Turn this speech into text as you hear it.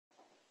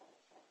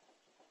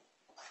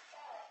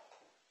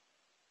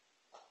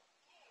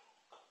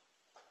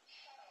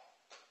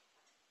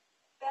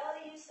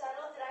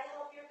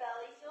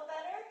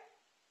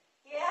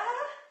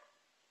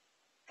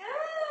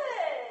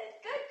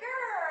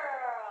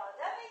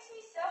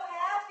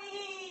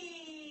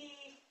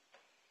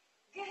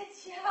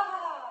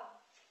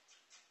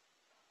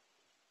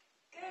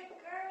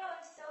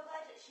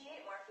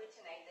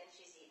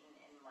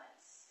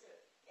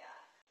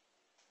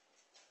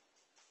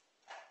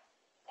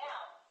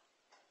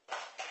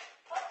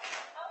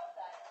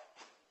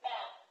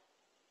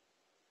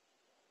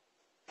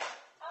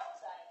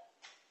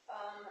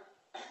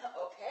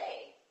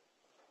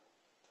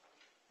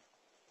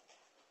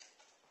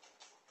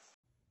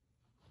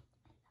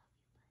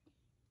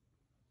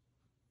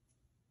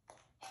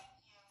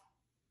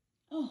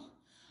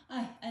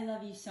I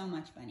love you so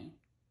much, Bunny.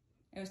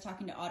 I was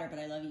talking to Otter, but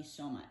I love you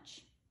so much.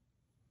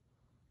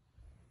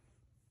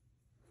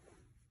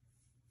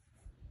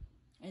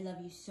 I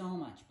love you so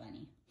much,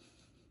 Bunny.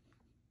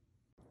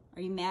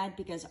 Are you mad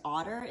because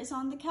Otter is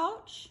on the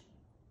couch?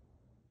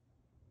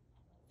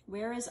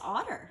 Where is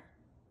Otter?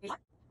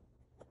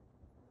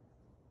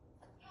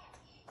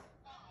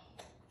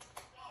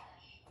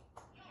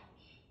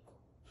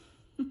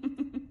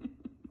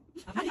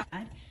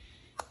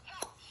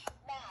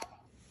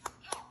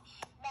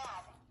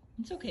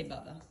 It's okay,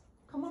 Bubba.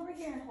 Come over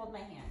here and hold my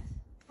hand.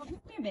 Come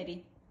here, baby.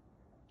 Do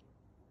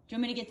you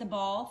want me to get the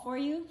ball for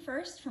you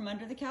first from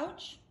under the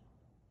couch?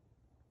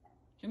 Do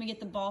you want me to get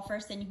the ball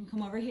first, then you can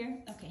come over here?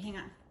 Okay, hang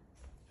on.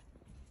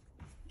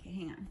 Okay,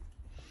 hang on.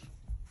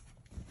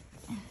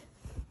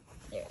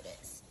 There it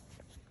is.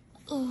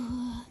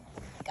 Oh,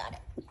 got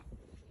it.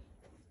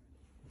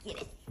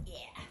 Get it.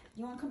 Yeah.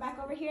 You want to come back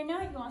over here now?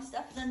 Or you want to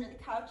stuff it under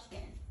the couch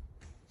again?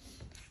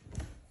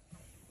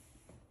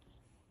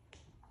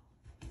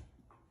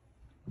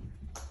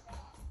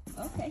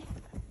 Okay.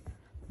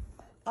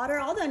 Otter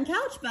all done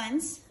couch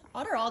buns.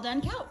 Otter all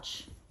done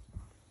couch.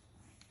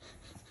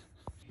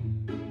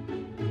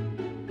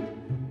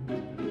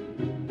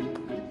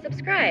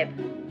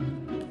 Subscribe.